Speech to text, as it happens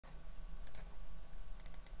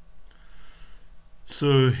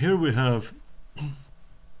So here we have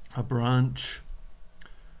a branch,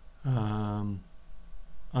 and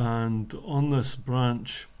on this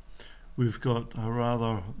branch we've got a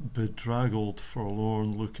rather bedraggled,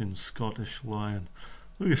 forlorn looking Scottish lion.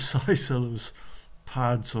 Look at the size of those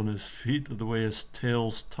pads on his feet, the way his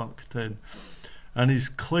tail's tucked in, and he's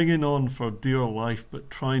clinging on for dear life but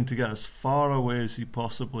trying to get as far away as he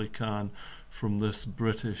possibly can from this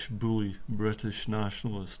British bully, British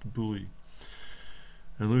nationalist bully.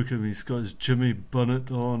 And look at him, he's got his Jimmy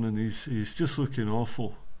Bunnett on, and he's just looking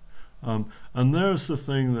awful. And there's the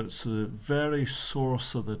thing that's the very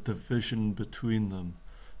source of the division between them,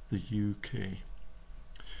 the UK.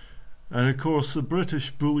 And of course the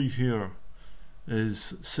British bully here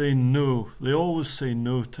is saying no. They always say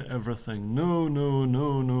no to everything. No, no,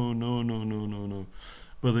 no, no, no, no, no, no, no.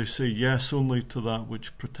 But they say yes only to that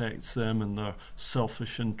which protects them and their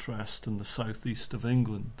selfish interest in the southeast of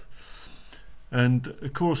England. And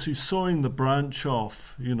of course he's sawing the branch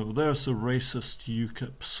off. You know, there's the racist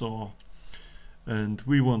UKIP saw. And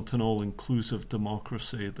we want an all-inclusive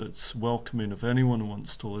democracy that's welcoming of anyone who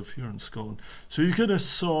wants to live here in Scotland. So he's going to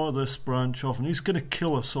saw this branch off, and he's going to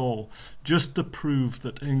kill us all just to prove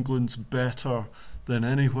that England's better than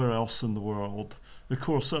anywhere else in the world. Of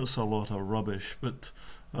course, that's a lot of rubbish, but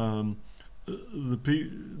the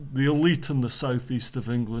elite in the southeast of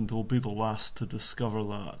England will be the last to discover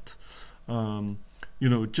that. You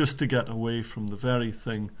know, just to get away from the very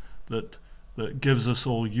thing that gives us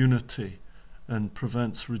all unity and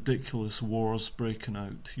prevents ridiculous wars breaking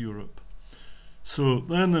out Europe. So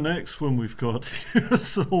then the next one we've got,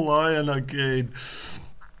 here's the lion again,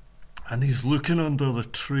 and he's looking under the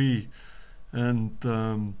tree, and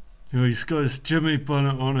you know, he's got his Jimmy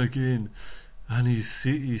Bunnett on again, and he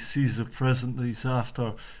sees the present that he's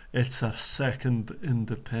after. It's a second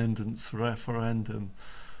independence referendum,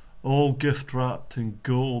 all gift wrapped in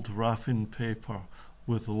gold wrapping paper,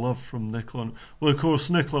 with love from Nicola. Well, of course,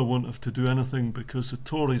 Nicola won't have to do anything because the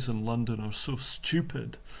Tories in London are so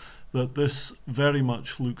stupid that this very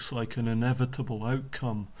much looks like an inevitable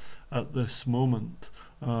outcome at this moment.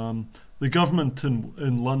 The government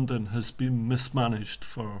in London has been mismanaged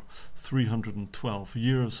for 312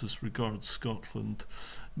 years as regards Scotland,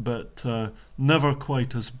 but never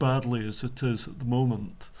quite as badly as it is at the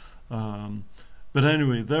moment. But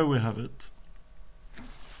anyway, there we have it.